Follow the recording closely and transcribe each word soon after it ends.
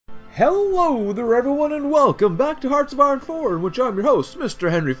Hello there everyone and welcome back to Hearts of Iron 4, in which I'm your host,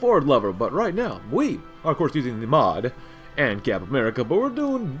 Mr. Henry Ford Lover, but right now, we are of course using the mod, Ancap America, but we're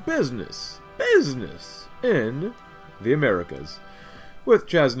doing business in the Americas,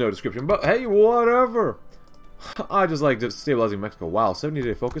 which has no description, but hey, whatever. I just like stabilizing Mexico. Wow,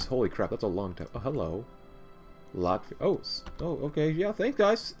 70-day focus, holy crap, that's a long time. Oh, hello. Latvia, oh, okay, yeah, thanks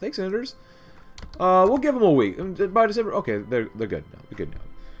guys, thanks senators. We'll give them a week, by December, okay, they're good now, they're good now.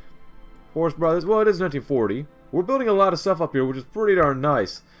 Force Brothers, well, it is 1940. We're building a lot of stuff up here, which is pretty darn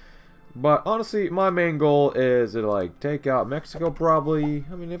nice. But honestly, my main goal is to, like, take out Mexico, probably.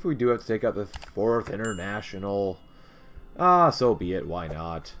 I mean, if we do have to take out the 4th International, so be it. Why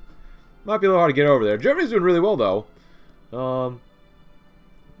not? Might be a little hard to get over there. Germany's doing really well, though.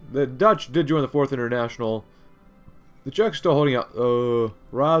 The Dutch did join the 4th International. The Czechs still holding out,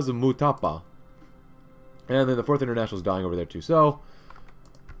 Razmutapa. And then the 4th International is dying over there, too. So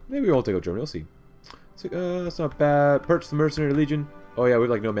maybe we won't take out Germany, we'll see. So, that's not bad. Purchase the Mercenary Legion. Oh yeah, we have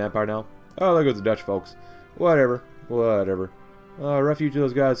like no manpower now. Oh, there goes the Dutch folks. Whatever. Refuge of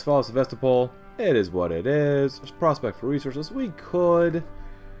those guys. Follow Sevastopol. It is what it is. There's prospect for resources. We could.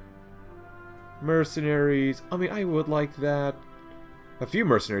 Mercenaries. I mean, I would like that. A few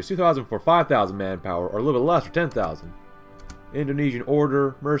mercenaries. 2,000 for 5,000 manpower. Or a little bit less for 10,000. Indonesian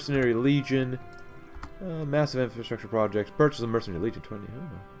Order. Mercenary Legion. Massive infrastructure projects. Purchase the Mercenary Legion. 20. I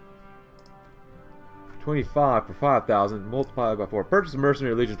don't know. 25 for 5,000, multiplied by 4. Purchase of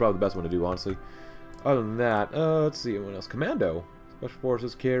Mercenary Legion is probably the best one to do, honestly. Other than that, let's see, what else? Commando. Special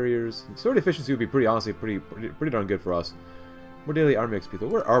Forces, Carriers. Sword efficiency would be pretty, honestly, pretty darn good for us. More daily army XP, though.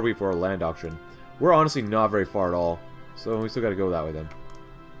 Where are we for our land auction? We're honestly not very far at all. So we still gotta go that way, then.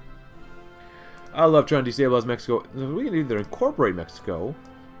 I love trying to destabilize Mexico. We can either incorporate Mexico,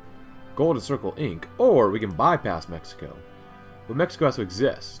 Golden Circle Inc., or we can bypass Mexico. But Mexico has to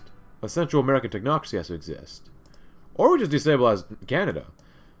exist. A Central American technocracy has to exist. Or we just destabilize Canada.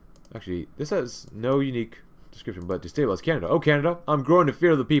 Actually, this has no unique description, but destabilize Canada. Oh, Canada, I'm growing to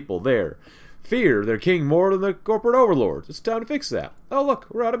fear the people there. Fear their king more than the corporate overlords. It's time to fix that. Oh, look,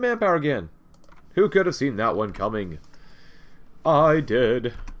 we're out of manpower again. Who could have seen that one coming? I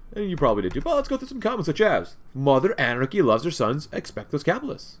did. And you probably did too. But let's go through some comments such as, Mother Anarchy loves her sons, expect those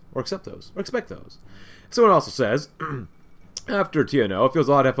capitalists. Or accept those. Or expect those. Someone also says, after TNO, it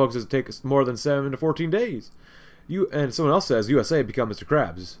feels odd how folks take us more than 7 to 14 days. And someone else says, USA become Mr.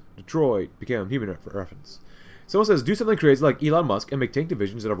 Krabs. Detroit became human for reference. Someone says, do something crazy like Elon Musk and make tank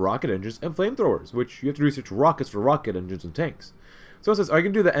divisions out of rocket engines and flamethrowers, which you have to research rockets for rocket engines and tanks. Someone says, are you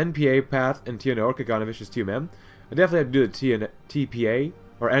going to do the NPA path in TNO or Kaganovish's TMM? I definitely have to do the TPA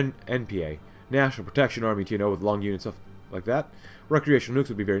or NPA, National Protection Army TNO with long units, stuff like that. Recreational nukes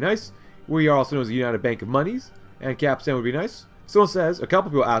would be very nice. We are also known as the United Bank of Monies. And Capstan would be nice. Someone says, a couple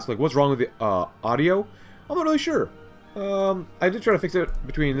people ask, like, what's wrong with the audio? I'm not really sure. I did try to fix it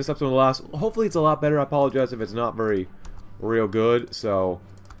between this episode and the last. Hopefully it's a lot better. I apologize if it's not very real good. So,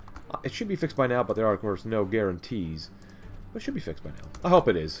 it should be fixed by now, but there are, of course, no guarantees. But it should be fixed by now. I hope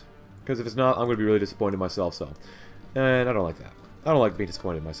it is. Because if it's not, I'm going to be really disappointed in myself, so. And I don't like that. I don't like being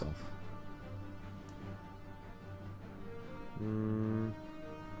disappointed in myself. Do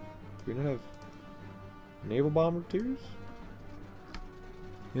we not have naval bomber 2s?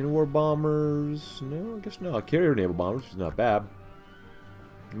 In-war bombers? No, I guess not. Carrier naval bombers, which is not bad.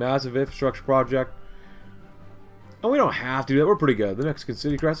 Massive infrastructure project. And we don't have to do that. We're pretty good. The Mexican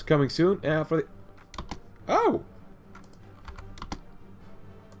City Crest is coming soon. And for the... Oh!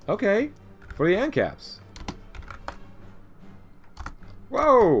 Okay. For the Ancaps.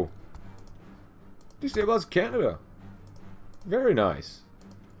 Whoa! Destabilize Canada. Very nice.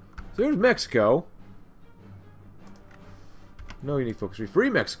 So there's Mexico. No unique focus. Free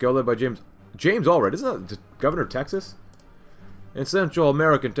Mexico, led by James Allred. Isn't that the governor of Texas? And Central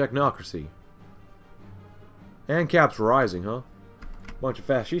American technocracy. Ancap's rising, huh? Bunch of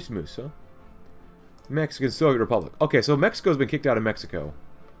fascismus, huh? Mexican Soviet Republic. Okay, so Mexico's been kicked out of Mexico.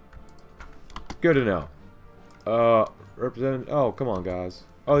 Good to know. Oh, come on, guys.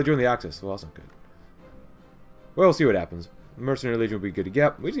 Oh, they joined the Axis. Well, that's not good. Well, we'll see what happens. Mercenary Legion will be good to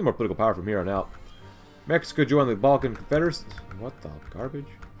get. We just need more political power from here on out. Mexico joined the Balkan Confederacy. What the garbage?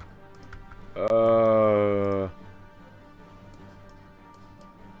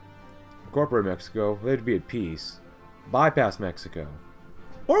 Incorporate Mexico. They'd be at peace. Bypass Mexico.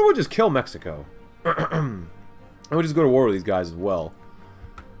 Or we'll just kill Mexico. And we'll just go to war with these guys as well.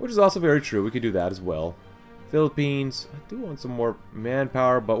 Which is also very true. We could do that as well. Philippines. I do want some more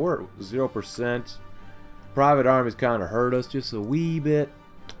manpower, but we're at 0%. Private armies kind of hurt us just a wee bit.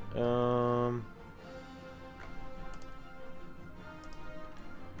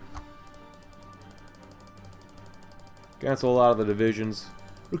 Cancel a lot of the divisions.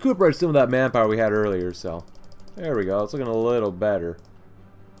 Recuperate some of that manpower we had earlier, so... There we go. It's looking a little better.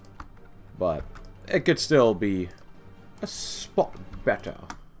 But it could still be a spot better.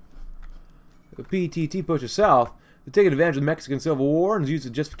 The PTT pushes south to take advantage of the Mexican Civil War and use the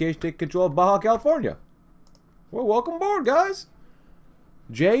justification to take control of Baja California. Well, welcome aboard, guys.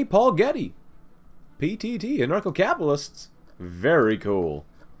 J. Paul Getty. PTT, Anarcho-capitalists. Very cool.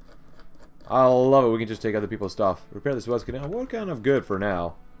 I love it. We can just take other people's stuff. Repair the Suez Canal. We're kind of good for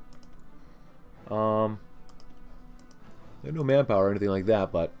now. There's no manpower or anything like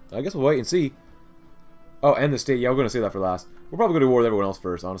that, but I guess we'll wait and see. Oh, and the state. Yeah, we're going to save that for last. We're probably going to war with everyone else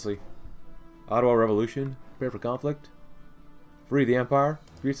first, honestly. Ottawa Revolution. Prepare for conflict. Free the Empire.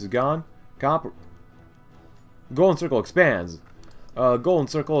 Greece is gone. Golden Circle expands. Golden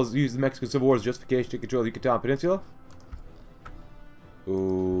Circle is used in the Mexican Civil War as justification to control the Yucatan Peninsula.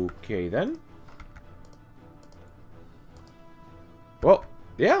 Okay, then. Well,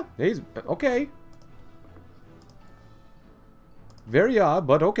 yeah, he's... Okay. Very odd,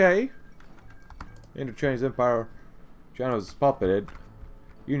 but okay. Indo-Chinese Empire. China was puppeted.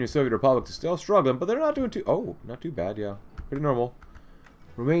 Union Soviet Republic is still struggling, but they're not doing too... Oh, not too bad, yeah. Pretty normal.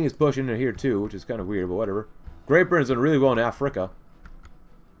 Romania's pushing in here, too, which is kind of weird, but whatever. Great Britain's done really well in Africa.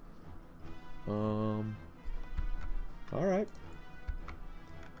 Alright.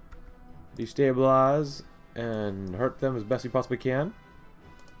 Destabilize and hurt them as best you possibly can.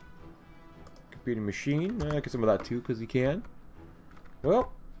 Competing machine. Get some of that, too, because you can.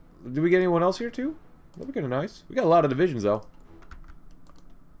 Well, do we get anyone else here, too? That'd be kind of nice. We got a lot of divisions, though.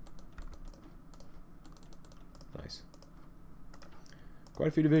 Nice. Quite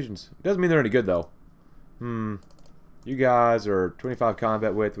a few divisions. It doesn't mean they're any good, though. You guys are 25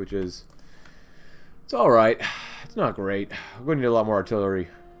 combat width, which is... It's alright. It's not great. We're going to need a lot more artillery.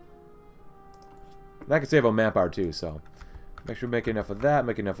 That could save on manpower, too, so... Make sure we make enough of that,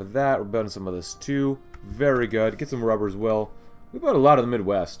 make enough of that. We're building some of this, too. Very good. Get some rubber as well. We bought a lot of the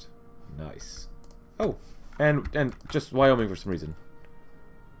Midwest. Nice. Oh, and just Wyoming for some reason.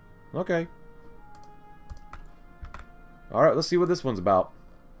 Okay. Alright, let's see what this one's about.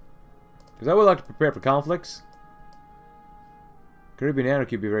 Because I would like to prepare for conflicts. Caribbean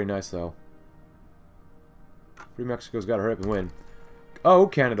anarchy would be very nice, though. Free Mexico's got to hurry up and win. Oh,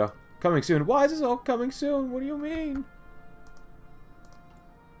 Canada. Coming soon. Why is this all coming soon? What do you mean?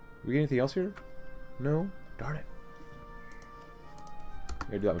 We get anything else here? No? Darn it. I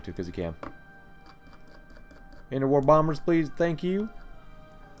gotta do that one too, because you can. Interwar bombers, please. Thank you.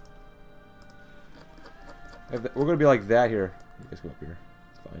 We're gonna be like that here. You guys go up here.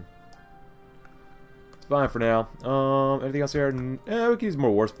 It's fine. It's fine for now. Anything else here? We can use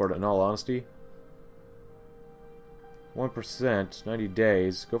more war support, in all honesty. 1%, 90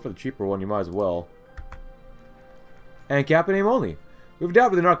 days. Go for the cheaper one, you might as well. Ancap in name only. We've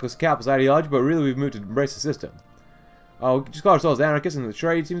adopted the Anarcho-capitalism ideology, but really we've moved to embrace the system. We just call ourselves anarchists, and the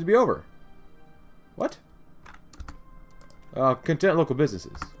trade seems to be over. What? Content local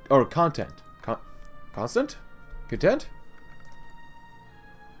businesses. Or content. Constant? Content?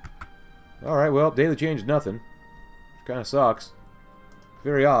 Alright, well, daily change is nothing. Which kind of sucks.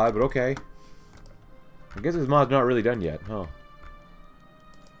 Very odd, but okay. I guess this mod's not really done yet, huh?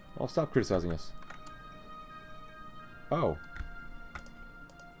 Well, stop criticizing us. Oh.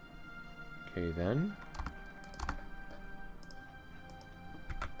 Okay, then.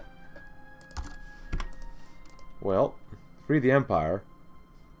 Well, free the Empire.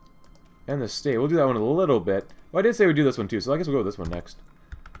 And the state. We'll do that one a little bit. Well, I did say we'd do this one too, so I guess we'll go with this one next.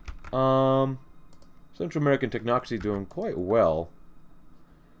 Central American technocracy doing quite well.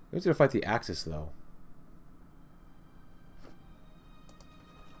 Who's gonna fight the Axis, though?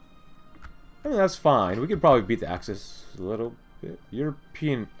 I mean, that's fine. We could probably beat the Axis a little bit.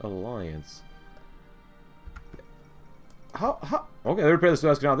 European Alliance. How? Okay, they repair the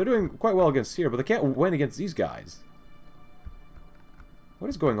Suez Canal. They're doing quite well against here, but they can't win against these guys. What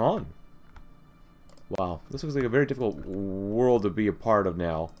is going on? Wow, this looks like a very difficult world to be a part of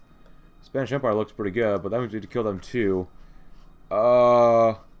now. Spanish Empire looks pretty good, but that means we need to kill them too.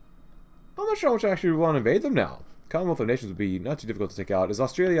 I'm not sure how much I actually want to invade them now. Commonwealth of Nations would be not too difficult to take out. Is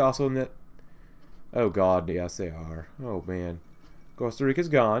Australia also in it? Oh god, yes they are. Oh man. Costa Rica's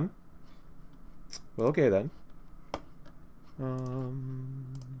gone. Well, okay then.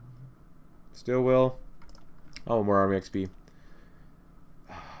 Still will. Oh, more army XP.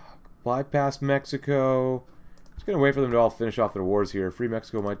 Bypass Mexico. Just gonna wait for them to all finish off their wars here. Free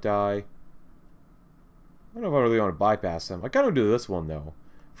Mexico might die. I don't know if I really want to bypass them. I kind of do this one though.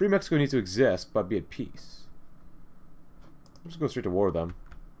 Free Mexico needs to exist, but be at peace. I'll just go straight to war with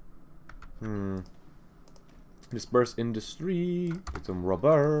them. Disperse industry. Get some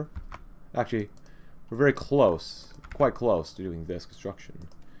rubber. Actually, we're very close. Quite close to doing this construction.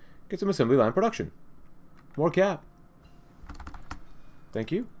 Get some assembly line production. More cap.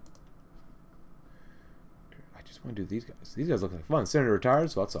 Thank you. I just want to do these guys. These guys look like fun. Senator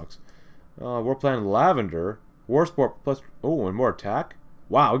retired, so that sucks. War plan lavender. War sport plus... Oh, and more attack.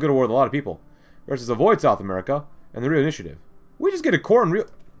 Wow, we go to war with a lot of people. Versus avoid South America and the real initiative. We just get a core and real...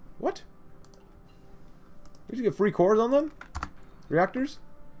 What? We just get free cores on them? Reactors?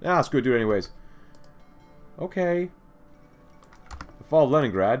 Ah, screw it, do it anyways. Okay. The fall of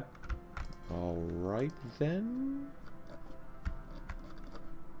Leningrad. Alright then.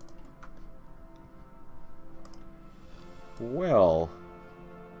 Well.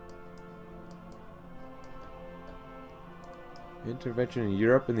 Intervention in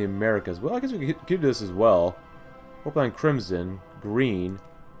Europe and the Americas. Well, I guess we could do this as well. Warpline Crimson, Green.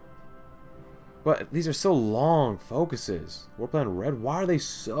 But these are so long focuses. Warpline Red, why are they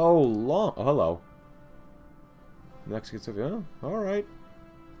so long? Oh, hello. Next gets oh, alright.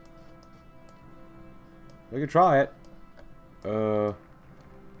 We could try it.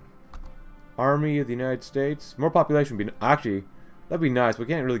 Army of the United States. More population would be... Actually, that'd be nice, but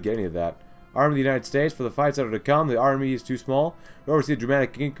we can't really get any of that. Army of the United States. For the fights that are to come, the army is too small. To oversee a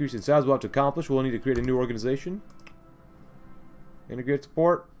dramatic increase in size we'll have to accomplish. We'll need to create a new organization. Integrate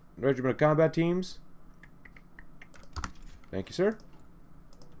support. Regiment of combat teams. Thank you, sir.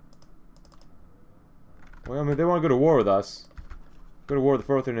 Well, I mean, if they want to go to war with us, go to war with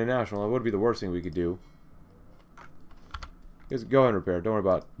the 4th International, that would be the worst thing we could do. Just go ahead and repair. Don't worry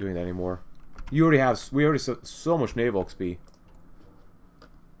about doing that anymore. You already have... We already have so much naval XP.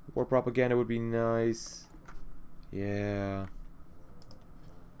 War propaganda would be nice. Yeah.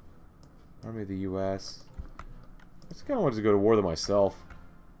 Army of the U.S. I just kind of wanted to go to war with myself.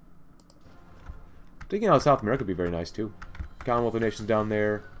 Taking out South America would be very nice, too. Commonwealth of Nations down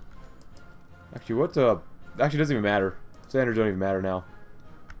there. Actually, what, actually, it doesn't even matter. Standards don't even matter now.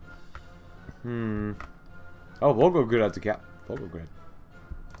 Oh, Volgograd at the cap. Volgograd.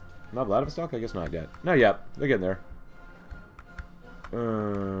 Not Vladivostok? I guess not yet. Not yet. They're getting there.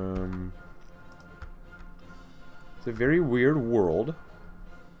 It's a very weird world,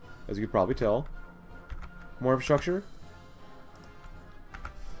 as you could probably tell. More infrastructure.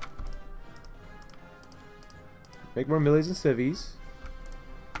 Make more millies and civies.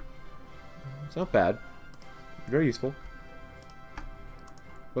 It's not bad. Very useful.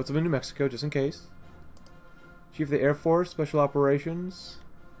 Boats up in New Mexico, just in case. Chief of the Air Force, Special Operations.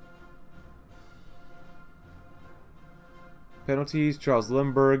 Penalties, Charles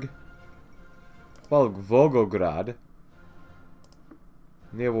Lindbergh. Volgograd.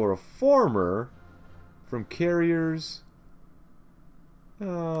 Naval Reformer. From Carriers.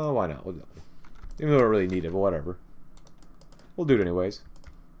 Why not? We'll do it. Even though we don't really need it, but whatever. We'll do it anyways.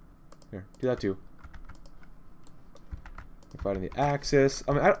 Here, do that too. We're fighting the Axis.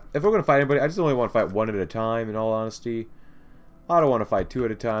 I mean, if we're going to fight anybody, I just only want to fight one at a time, in all honesty. I don't want to fight two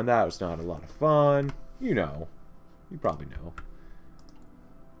at a time. That was not a lot of fun. You know. You probably know.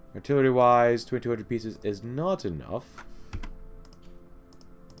 Artillery-wise, 2,200 pieces is not enough.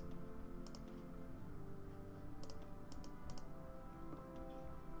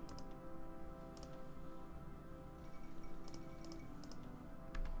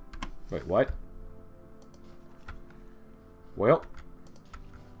 Wait, what? Well.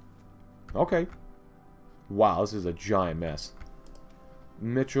 Okay. Wow, this is a giant mess.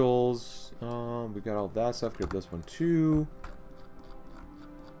 Mitchell's. We got all that stuff. Grab this one too.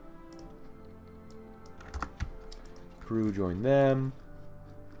 Crew, join them.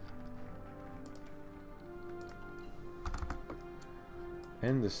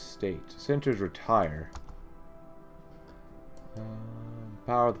 End the state. Senators retire.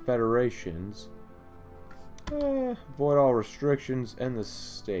 Power of the federations. Avoid all restrictions. End the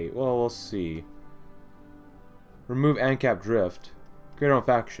state. Well, we'll see. Remove Ancap drift. Create our own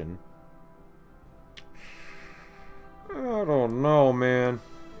faction. I don't know, man.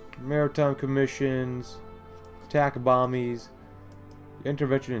 Maritime commissions. Attack bombies.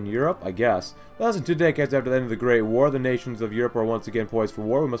 Intervention in Europe? I guess. Less than 2 decades after the end of the Great War, the nations of Europe are once again poised for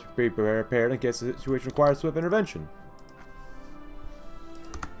war. We must be prepared in case the situation requires swift intervention.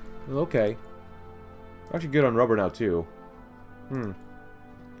 Okay. We're actually good on rubber now, too. Need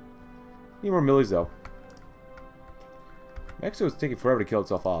more millies, though. Mexico's taking forever to kill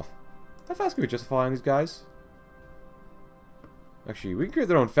itself off. How fast can we justify on these guys? Actually, we can create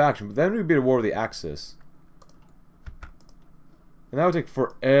their own faction, but then we'd be at war with the Axis. And that would take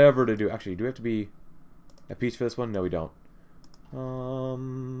forever to do. Actually, do we have to be at peace for this one? No, we don't.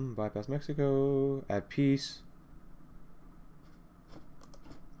 Bypass Mexico. At peace.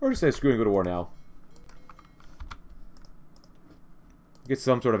 Or just say screw and go to war now. Get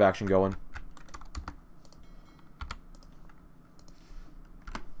some sort of action going.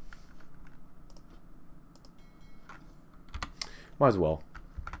 Might as well.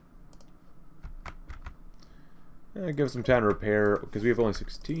 Give us some time to repair, because we have only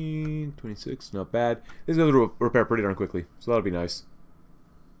 16, 26, not bad. This is going to repair pretty darn quickly, so that'll be nice.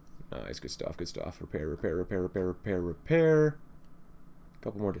 Nice, good stuff, good stuff. Repair, repair, repair, repair, repair, repair. A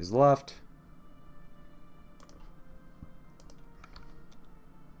couple more days left.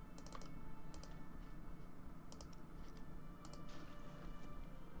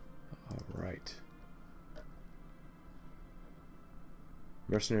 Alright.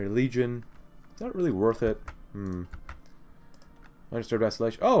 Mercenary Legion. Not really worth it. Undisturbed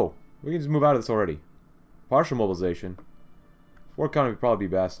isolation. Oh! We can just move out of this already. Partial mobilization. War economy would probably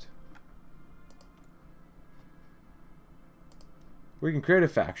be best. We can create a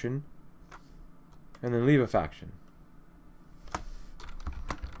faction. And then leave a faction.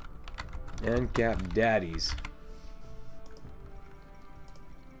 Ancap Daddies.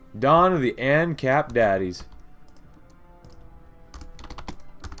 Dawn of the Ancap Daddies.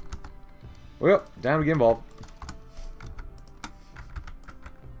 Well, time to get involved.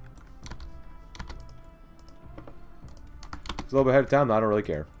 It's a little bit ahead of time, though I don't really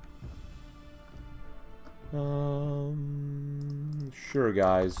care. Sure,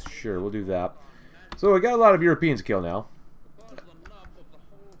 guys. Sure, we'll do that. So, we got a lot of Europeans to kill now.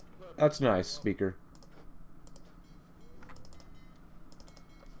 That's nice, Speaker.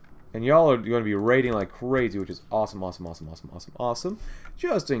 And y'all are going to be raiding like crazy, which is awesome, awesome, awesome, awesome, awesome, awesome.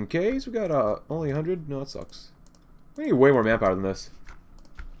 Just in case, we got only 100. No, it sucks. We need way more manpower than this.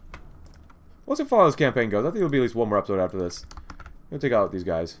 Once as far as this campaign goes, I think there'll be at least one more episode after this. I'm gonna take out these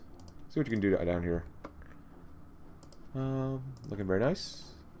guys. See what you can do down here. Looking very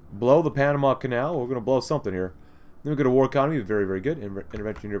nice. Blow the Panama Canal. We're gonna blow something here. Then we go to war economy. Very, very good.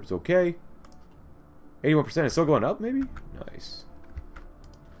 Intervention in Europe is okay. 81% is still going up, maybe? Nice.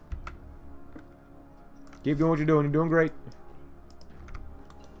 Keep doing what you're doing. You're doing great.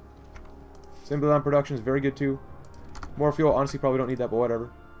 Assembly line production is very good too. More fuel. Honestly, probably don't need that, but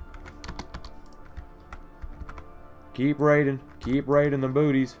whatever. Keep raiding. Keep raiding the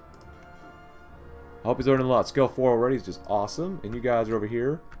booties. I hope he's learning a lot. Skill 4 already is just awesome. And you guys are over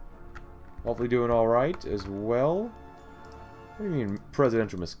here. Hopefully doing alright as well. What do you mean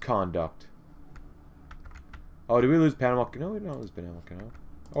presidential misconduct? Oh, did we lose Panama? No, we didn't lose Panama Canal.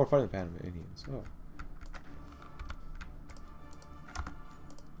 Oh, we're fighting the Panamanians. Oh.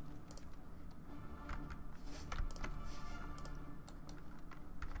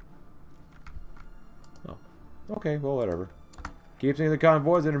 Okay, well, whatever. Keep seeing the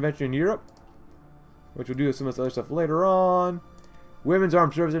convoys, intervention in Europe, which we'll do some of this other stuff later on. Women's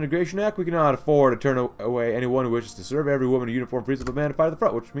Armed Service Integration Act. We cannot afford to turn away anyone who wishes to serve. Every woman in uniform frees up a man to fight at the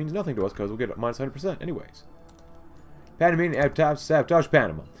front, which means nothing to us because we'll get minus 100% anyways. Panamanian sabotage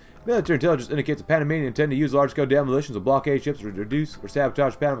Panama. Military intelligence indicates that Panamanians intend to use large-scale demolitions of blockade ships to reduce or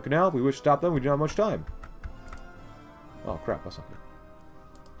sabotage Panama Canal. If we wish to stop them, we do not have much time. Oh, crap. That's not good.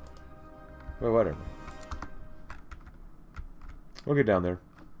 Well, whatever. We'll get down there.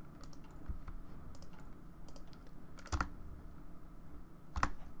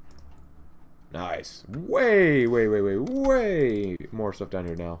 Nice. Way more stuff down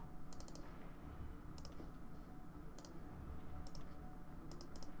here now.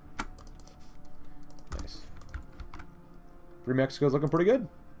 Nice. Free Mexico's looking pretty good.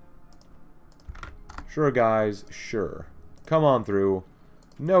 Sure, guys. Sure. Come on through.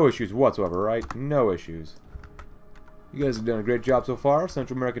 No issues whatsoever, right? No issues. You guys have done a great job so far.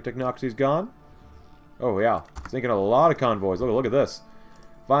 Central American technocracy's gone. Oh, yeah. Sinking a lot of convoys. Look at this.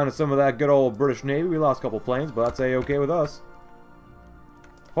 Finding some of that good old British Navy. We lost a couple planes, but that's A-okay with us.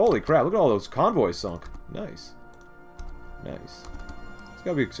 Holy crap. Look at all those convoys sunk. Nice. Nice. There's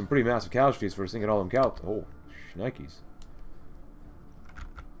got to be some pretty massive casualties for sinking all them cows. Oh, shnikes.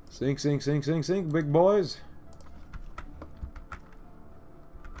 Sink, sink, sink, sink, sink, big boys.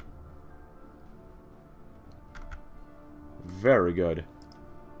 Very good.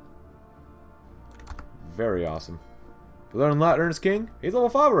 Very awesome. Learn Latin, Ernest King. He's level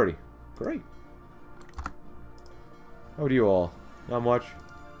 5 already. Great. How do you all? Not much.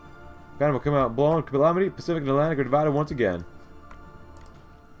 Panama come out blown. Calamity. Pacific and Atlantic are divided once again.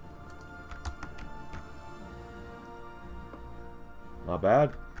 Not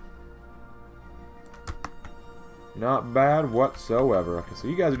bad. Not bad whatsoever. Okay, so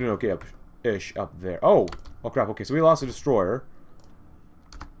you guys are doing okay ish up there. Oh! Oh crap, okay, so we lost a destroyer.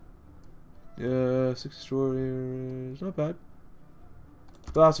 6 destroyers, not bad.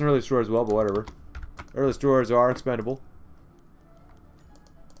 Lost an early destroyer as well, but whatever. Early destroyers are expendable.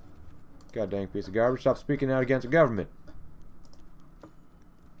 God dang piece of garbage. Stop speaking out against the government.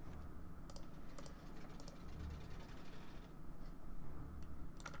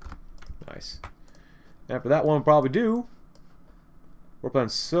 Nice. And for that one, we'll probably do. We're playing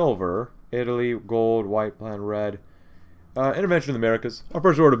silver. Italy, gold, white, playing red. Intervention in the Americas. Our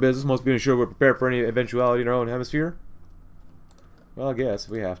first order of business must be to ensure we're prepared for any eventuality in our own hemisphere. Well, I guess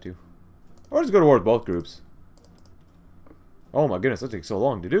we have to. Or just go to war with both groups. Oh my goodness, that takes so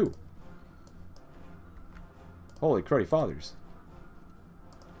long to do. Holy cruddy fathers.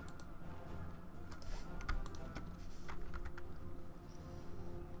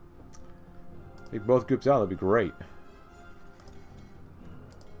 Take both groups out, that'd be great.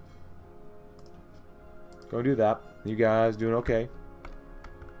 Go and do that. You guys doing okay.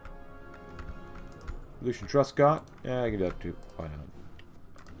 Lucian Truscott. Yeah, I can do that too. Why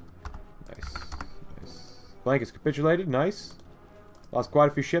not? Nice. Nice. Blank is capitulated. Nice. Lost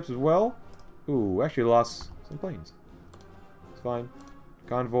quite a few ships as well. Ooh, actually lost some planes. It's fine.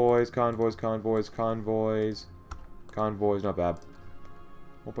 Convoys, convoys, convoys, convoys. Convoys, not bad.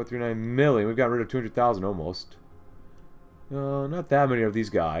 1.39 million. We've got rid of 200,000 almost. Not that many of these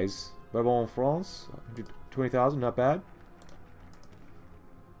guys. Babylon France. 120,000, not bad.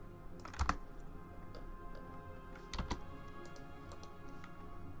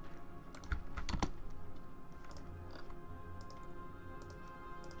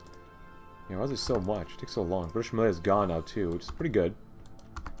 Yeah, why is it so much? It takes so long. British Malay is gone now too, which is pretty good.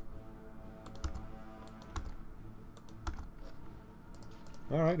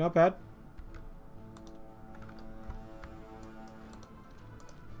 Alright, not bad.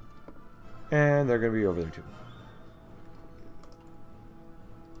 And they're going to be over there too.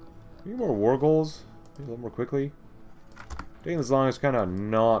 Need more war goals? Maybe a little more quickly. Taking this long is kind of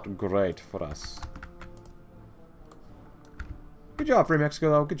not great for us. Good job, Free Mexico,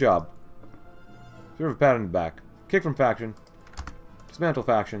 though. Good job. Deserve a pat on the back. Kick from faction. Dismantle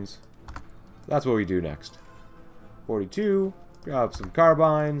factions. That's what we do next. 42. Grab some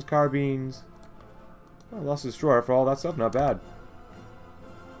carbines, carbines. Oh, lost a destroyer for all that stuff. Not bad.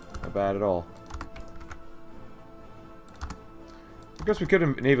 Not bad at all. I guess we could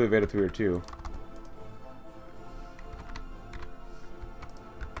have naval evaded through here too.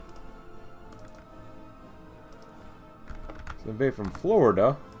 So invade from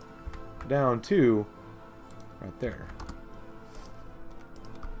Florida down to right there.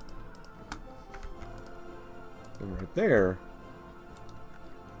 Then right there.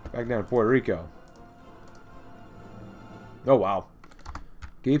 Back down to Puerto Rico. Oh wow.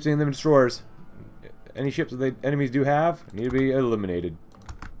 Keep seeing them in destroyers. Any ships that the enemies do have need to be eliminated.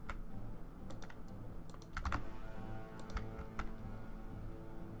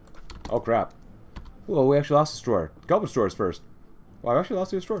 Oh crap. Whoa, we actually lost a destroyer. A couple destroyers first. Wow, I actually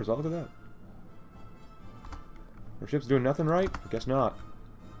lost two destroyers. Oh, look at that. Our ship's doing nothing right? I guess not.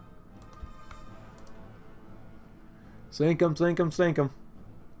 Sink 'em, sink 'em, sink 'em.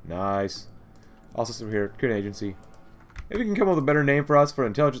 Nice. Also, some here, Recruiting Agency. If you can come up with a better name for us for an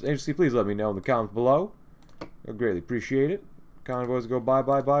intelligence agency, please let me know in the comments below. I'd greatly appreciate it. Convoys go bye,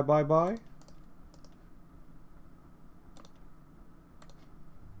 bye, bye, bye, bye.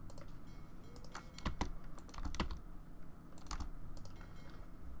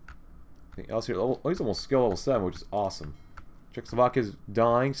 Anything else here? Oh, he's almost skill level 7, which is awesome. Czechoslovakia's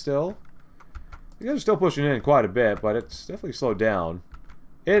dying still. You guys are still pushing in quite a bit, but it's definitely slowed down.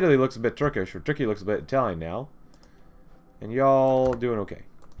 Italy looks a bit Turkish, or Turkey looks a bit Italian now. And y'all doing okay.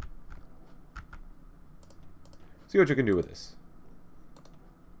 See what you can do with this.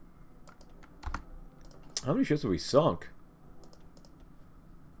 How many ships have we sunk?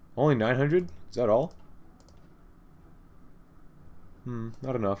 Only 900? Is that all?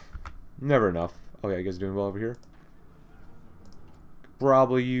 Not enough. Never enough. Okay, you guys are doing well over here. Could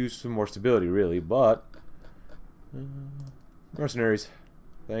probably use some more stability, really, but... mercenaries.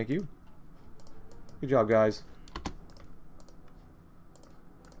 Thank you. Good job, guys.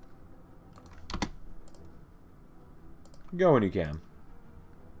 Go when you can.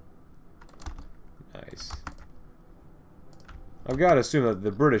 Nice. I've got to assume that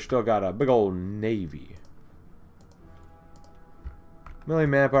the British still got a big old navy. Million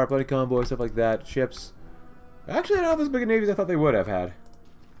manpower, plenty of convoys, stuff like that. Ships. Actually, I don't have as big a navy as I thought they would have had.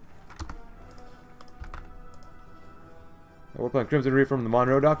 We're playing Crimson Reef from the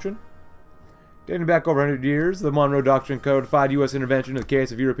Monroe Doctrine. Dating back over 100 years, the Monroe Doctrine codified U.S. intervention in the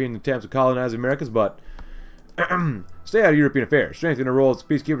case of European attempts to colonize the Americas, but stay out of European affairs. Strengthening our role as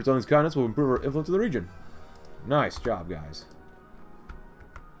peacekeepers on these continents will improve our influence in the region. Nice job, guys.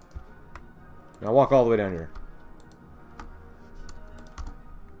 Now walk all the way down here.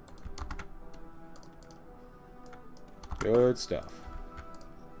 Good stuff.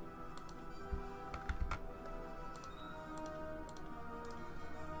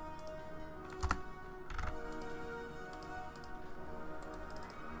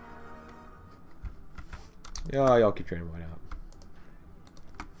 Yeah, y'all keep training white out.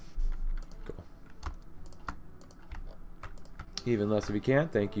 Cool. Even less if you can.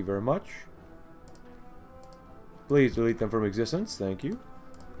 Thank you very much. Please delete them from existence. Thank you.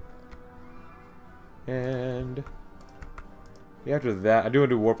 And after that, I do want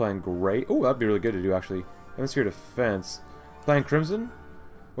to do War Plan Gray. Oh, that'd be really good to do, actually. Hemisphere Defense. Plan Crimson.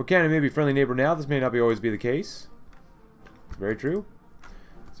 Well, Canada may be a friendly neighbor now. This may not always be the case. Very true.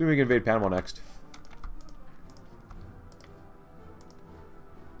 See if we can invade Panama next.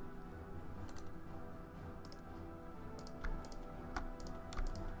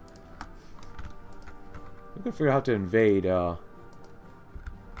 I'm gonna figure out how to invade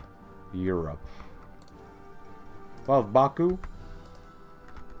Europe. Well, Baku.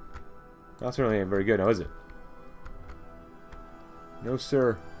 That certainly ain't very good now, is it? No,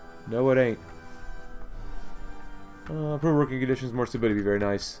 sir. No, it ain't. Improve working conditions, more stability would be very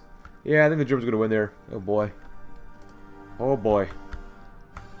nice. Yeah, I think the Germans are gonna win there. Oh boy. Oh boy.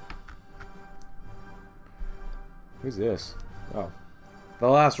 Who's this? Oh. The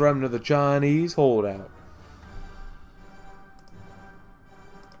last remnant of the Chinese holdout.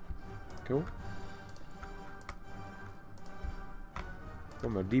 Cool.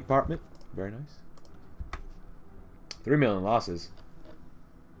 From a department. Very nice. 3 million losses.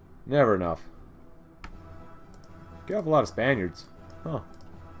 Never enough. Get off a lot of Spaniards. Huh.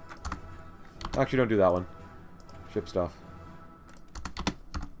 Actually, don't do that one. Ship stuff.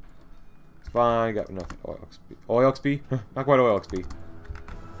 It's fine. Got enough oil XP. Oil XP? Not quite oil XP.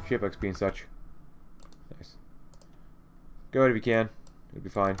 Ship XP and such. Nice. Go ahead if you can. It'll be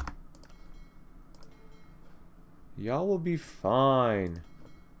fine. Y'all will be fine.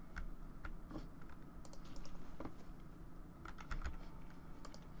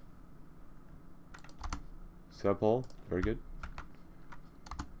 Subhull. Very good.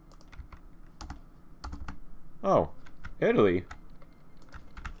 Oh. Italy.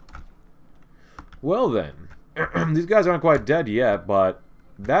 Well then. These guys aren't quite dead yet, but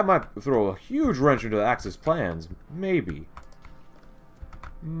that might throw a huge wrench into the Axis plans. Maybe.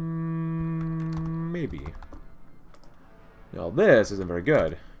 Maybe. Now this isn't very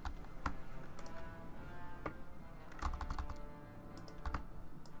good.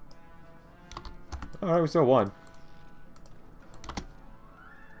 Alright, we still won.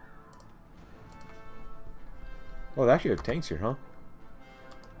 Oh, they actually have tanks here, huh?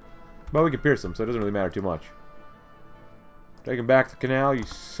 But we can pierce them, so it doesn't really matter too much. Taking back the canal, you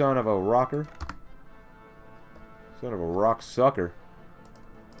son of a rocker. Son of a rock sucker.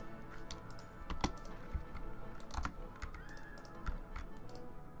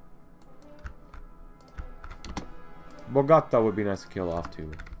 Bogota would be nice to kill off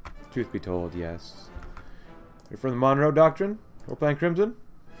too. Truth be told, yes. You're from the Monroe Doctrine? We're playing Crimson?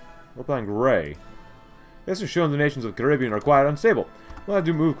 We're playing Gray. This has shown the nations of the Caribbean are quite unstable. We'll have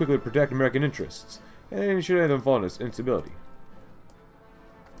to move quickly to protect American interests. And should have them fall into instability.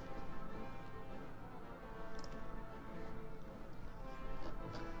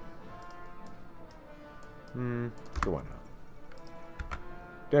 Sure, why not?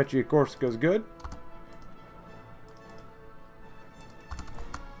 Duchy of Corsica's good.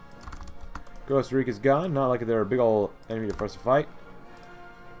 Costa Rica's gone. Not like they're a big old enemy for us to fight.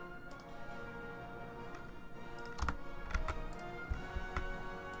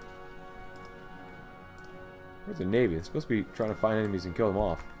 Where's the Navy? It's supposed to be trying to find enemies and kill them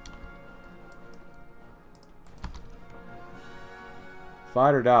off.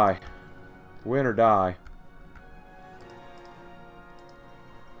 Fight or die. Win or die.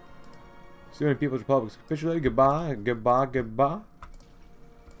 Soon People's Republic's capitulated. Goodbye, goodbye, goodbye.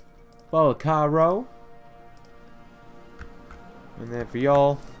 Follow Cairo. And then for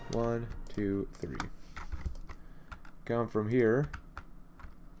y'all, 1, 2, 3. Come from here.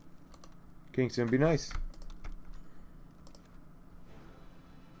 Kingston would be nice.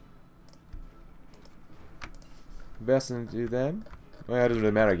 Invest into them. Well, it doesn't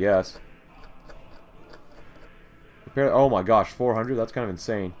really matter, I guess. Oh my gosh, 400? That's kind of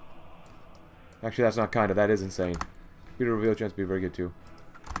insane. Actually, that's not kind of. That is insane. Computer reveal chance to be very good too.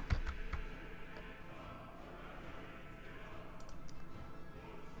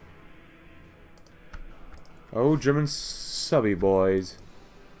 Oh, German subby boys.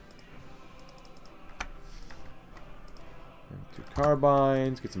 2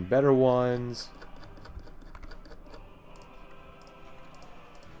 carbines, get some better ones.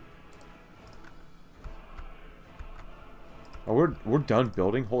 Oh, we're done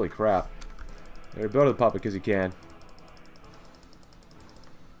building? Holy crap. Better build the puppet because you can.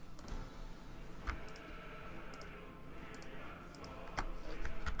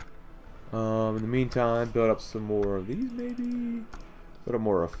 In the meantime, build up some more of these maybe. Build up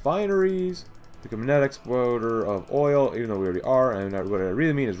more refineries. Become a net exporter of oil, even though we already are. And what I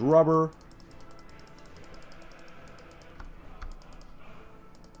really mean is rubber.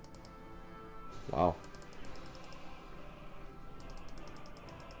 Wow.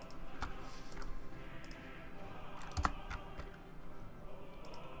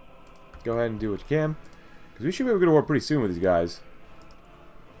 Go ahead and do what you can. Because we should be able to go to war pretty soon with these guys.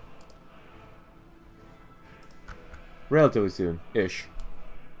 Relatively soon-ish.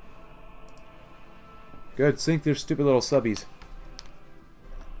 Good, sink their stupid little subbies.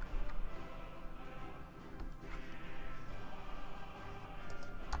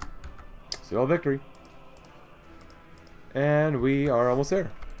 Still victory. And we are almost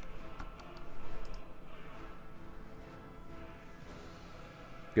there.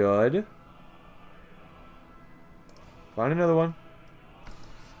 Good. Find another one.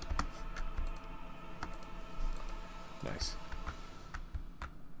 Nice.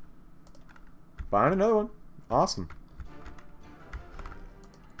 Find another one. Awesome.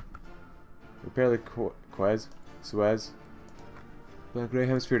 Repair the Suez. Plan Great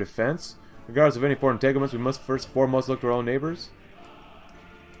Hemisphere defense. Regardless of any foreign entanglements, we must first and foremost look to our own neighbors.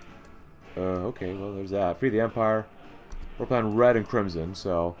 Okay, well, there's that. Free the Empire. We're playing red and crimson,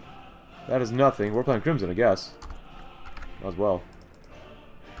 so that is nothing. We're playing crimson, I guess. As well.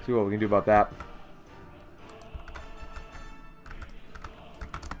 See what we can do about that.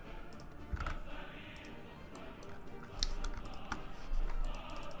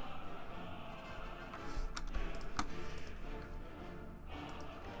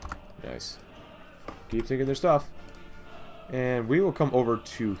 Nice. Keep taking their stuff. And we will come over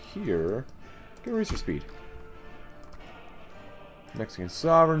to here. Get research speed. Mexican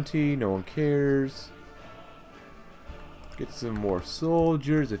sovereignty, no one cares. Get some more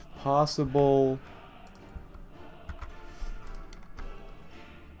soldiers if possible.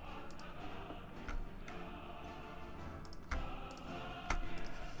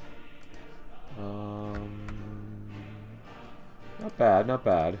 Not bad, not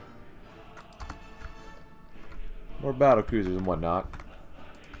bad. More battle cruisers and whatnot.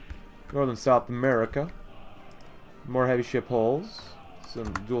 North and South America. More heavy ship hulls.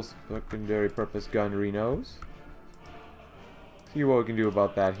 Some dual secondary purpose gun Renos. See what we can do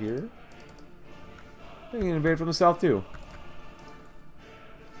about that here. We can invade from the south too.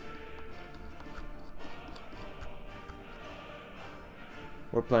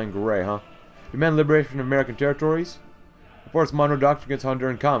 We're playing gray, huh? Demand liberation of American territories. Enforce Monroe Doctrine against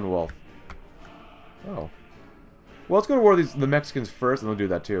Honduran Commonwealth. Oh. Well, let's go to war with the Mexicans first, and they'll do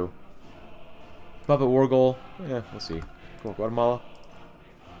that too. Puppet war goal. Yeah, we'll see. Cool. Guatemala.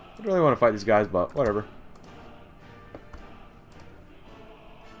 I don't really want to fight these guys, but whatever.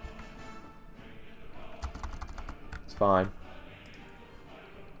 It's fine.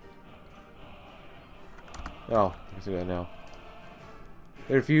 Oh, I can see that now.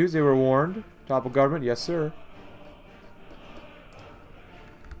 They refused. They were warned. Topple government. Yes, sir.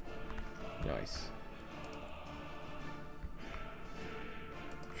 Nice.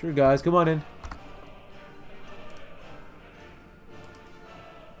 Sure, guys. Come on in.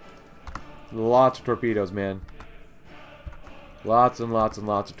 Lots of torpedoes, man. Lots and lots and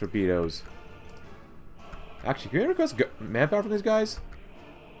lots of torpedoes. Actually, can we request manpower from these guys?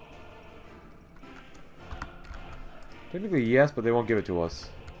 Technically, yes, but they won't give it to us.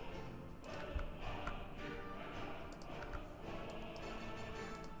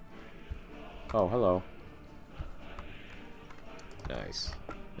 Oh, hello. Nice.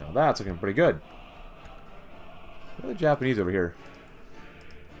 Now that's looking pretty good. What are the Japanese over here?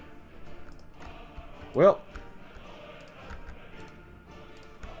 Well.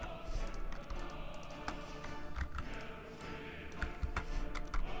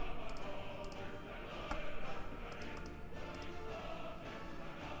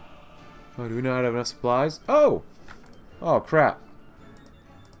 Oh, do we not have enough supplies? Oh! Oh, crap.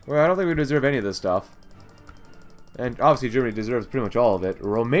 Well, I don't think we deserve any of this stuff. And obviously Germany deserves pretty much all of it.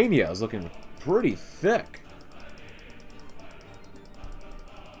 Romania is looking pretty thick.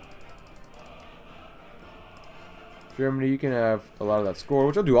 Germany, you can have a lot of that score,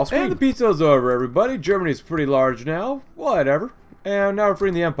 which I'll do off screen. And the pizza's over, everybody. Germany's pretty large now. Whatever. And now we're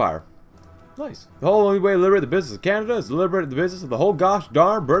freeing the Empire. Nice. The whole only way to liberate the business of Canada is to liberate the business of the whole gosh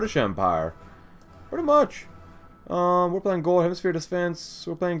darn British Empire. Pretty much. We're playing gold, hemisphere defense.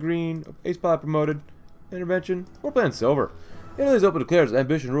 We're playing green, ace pilot promoted, intervention. We're playing silver. Italy's open declares its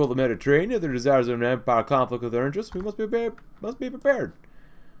ambition to rule the Mediterranean. If their desires are an empire conflict with their interests, we must be prepared.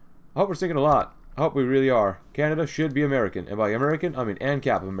 I hope we're sinking a lot. I hope we really are. Canada should be American. And by American, I mean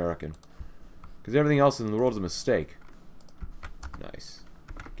Ancap American. Because everything else in the world is a mistake. Nice.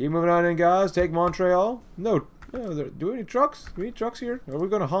 Keep moving on in, guys. Take Montreal. No, do we need trucks? Do we need trucks here? Are we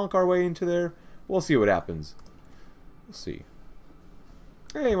going to honk our way into there? We'll see what happens. We'll see.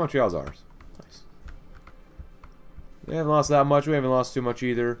 Hey, Montreal's ours. Nice. We haven't lost that much. We haven't lost too much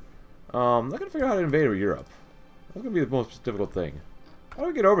either. I'm not going to figure out how to invade Europe. That's going to be the most difficult thing. How do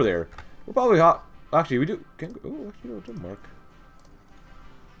we get over there? We're probably hot. Actually, we do. Oh, actually, no, Denmark.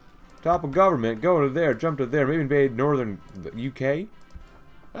 Top of government. Go to there. Jump to there. Maybe invade northern UK.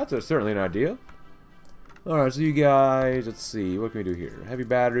 That's certainly an idea. Alright, so you guys, let's see. What can we do here? Heavy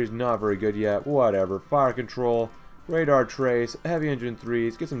batteries, not very good yet. Whatever. Fire control. Radar trace. Heavy engine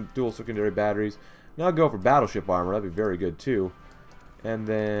 3s. Get some dual secondary batteries. Now go for battleship armor. That'd be very good too. And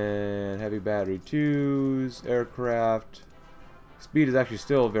then heavy battery 2s. Aircraft. Speed is actually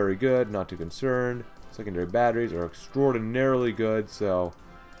still very good. Not too concerned. Secondary batteries are extraordinarily good. So,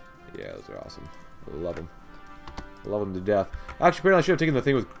 yeah, those are awesome. I love them. Love them to death. Actually, apparently I should have taken the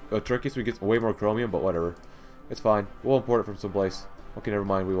thing with Turkey so we get way more chromium, but whatever. It's fine. We'll import it from someplace. Okay, never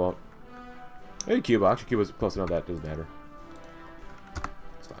mind, we won't. Maybe Cuba. Actually, Cuba's close enough that doesn't matter.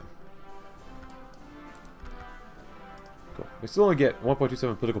 It's fine. Cool. We still only get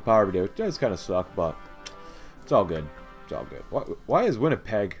 1.27 political power every day, which does kind of suck, but it's all good. It's all good. Why is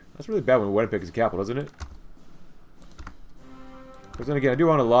Winnipeg? That's really bad when Winnipeg is the capital, isn't it? Because then again, I do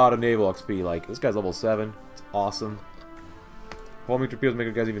want a lot of naval XP. Like, this guy's level 7. It's awesome. Homing torpedoes make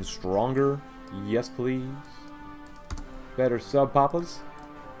the guys even stronger. Yes, please. Better sub papas.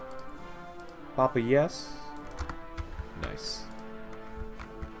 Papa, yes. Nice.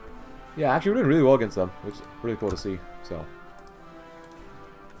 Yeah, actually, we're doing really well against them, which is really cool to see. So,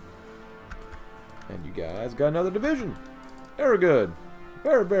 and you guys got another division. Very good.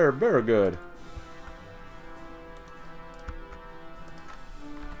 Very, very, very good.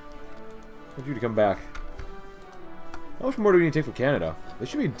 I want you to come back. How much more do we need to take for Canada? They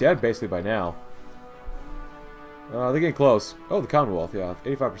should be dead basically by now. They're getting close. Oh, the Commonwealth, yeah.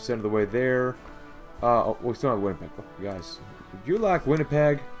 85% of the way there. Oh, we still have Winnipeg. Oh, guys. Would you like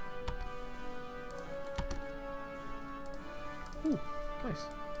Winnipeg? Ooh, nice.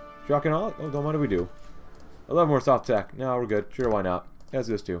 Shocking all? Oh, don't mind if we do. 11 more soft tech. No, we're good. Sure, why not? Let's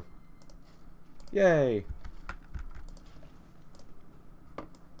do this too. Yay!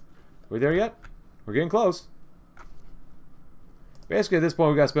 We there yet? We're getting close. Basically, at this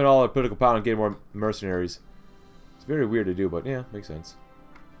point, we gotta spend all our political power on getting more mercenaries. It's very weird to do, but yeah, makes sense.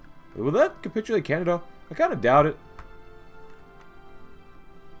 Will that capitulate Canada? I kind of doubt it.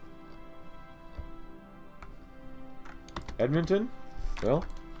 Edmonton? Well,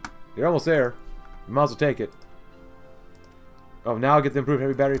 you're almost there. You might as well take it. Oh, now I get the improved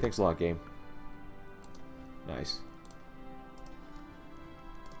heavy battery? Thanks a lot, game. Nice.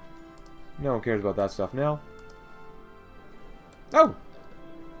 No one cares about that stuff now. Oh!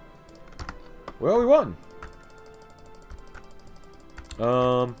 Well, we won.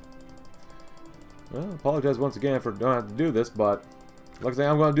 Well, apologize once again for not having to do this, but looks like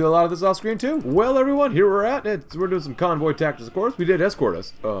I'm going to do a lot of this off screen too. Well, everyone, here we're at. We're doing some convoy tactics, of course. We did escort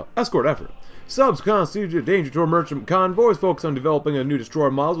effort. Subs constitute a danger to our merchant convoys. Focus on developing a new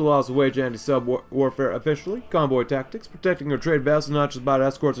destroyer models will allow us to wage anti-sub warfare efficiently. Convoy tactics, protecting our trade vessels not just about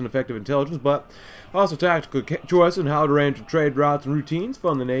escorts and effective intelligence, but also tactical choice on how to arrange trade routes and routines.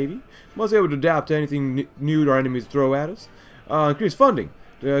 Fund the Navy. Must be able to adapt to anything new our enemies throw at us. Increase funding.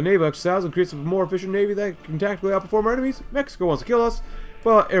 The naval exercise will create a more efficient Navy that can tactically outperform our enemies. Mexico wants to kill us,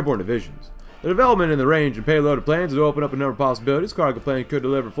 but airborne divisions. The development in the range and payload of planes will open up a number of possibilities. Cargo plane could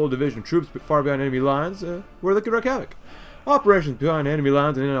deliver full division of troops far behind enemy lines, where they could wreak havoc. Operations behind enemy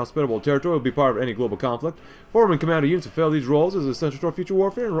lines and inhospitable territory will be part of any global conflict. Forming commando units to fill these roles is essential to our future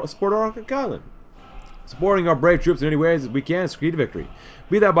warfare and support our island. Supporting our brave troops in any ways that we can is key to victory.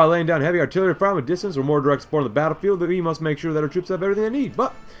 Be that by laying down heavy artillery fire at distance or more direct support on the battlefield, that we must make sure that our troops have everything they need.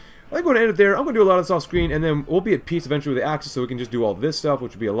 But I think I'm going to end it there. I'm going to do a lot of this off screen, and then we'll be at peace eventually with the Axis, so we can just do all this stuff,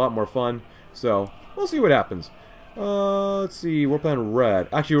 which will be a lot more fun. So, we'll see what happens. Let's see, we're playing red.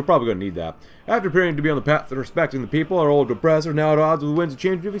 Actually, we're probably going to need that. After appearing to be on the path of respecting the people, our old oppressor, now at odds with the winds of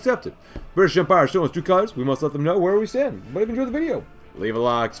change we've accepted. British Empire showing us true colors. We must let them know where we stand. But if you enjoyed the video, leave a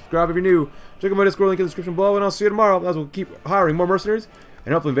like, subscribe if you're new, check out my Discord link in the description below, and I'll see you tomorrow as we'll keep hiring more mercenaries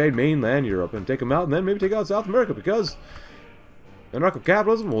and hopefully invade mainland Europe and take them out, and then maybe take out South America, because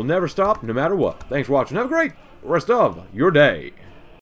anarcho-capitalism will never stop no matter what. Thanks for watching. Have a great rest of your day.